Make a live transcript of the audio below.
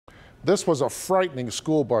This was a frightening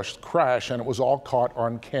school bus crash, and it was all caught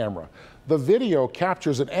on camera. The video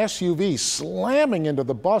captures an SUV slamming into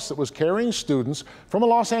the bus that was carrying students from a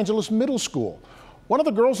Los Angeles middle school. One of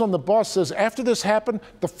the girls on the bus says after this happened,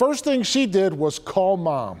 the first thing she did was call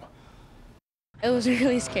mom. It was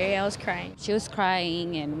really scary. I was crying. She was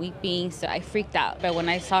crying and weeping, so I freaked out. But when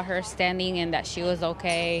I saw her standing and that she was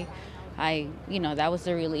okay, that was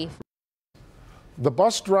a relief. The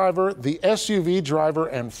bus driver, the SUV driver,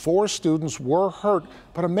 and 4 students were hurt,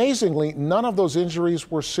 but amazingly, none of those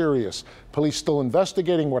injuries were serious. Police still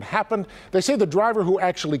investigating what happened. They say the driver who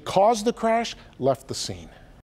actually caused the crash left the scene.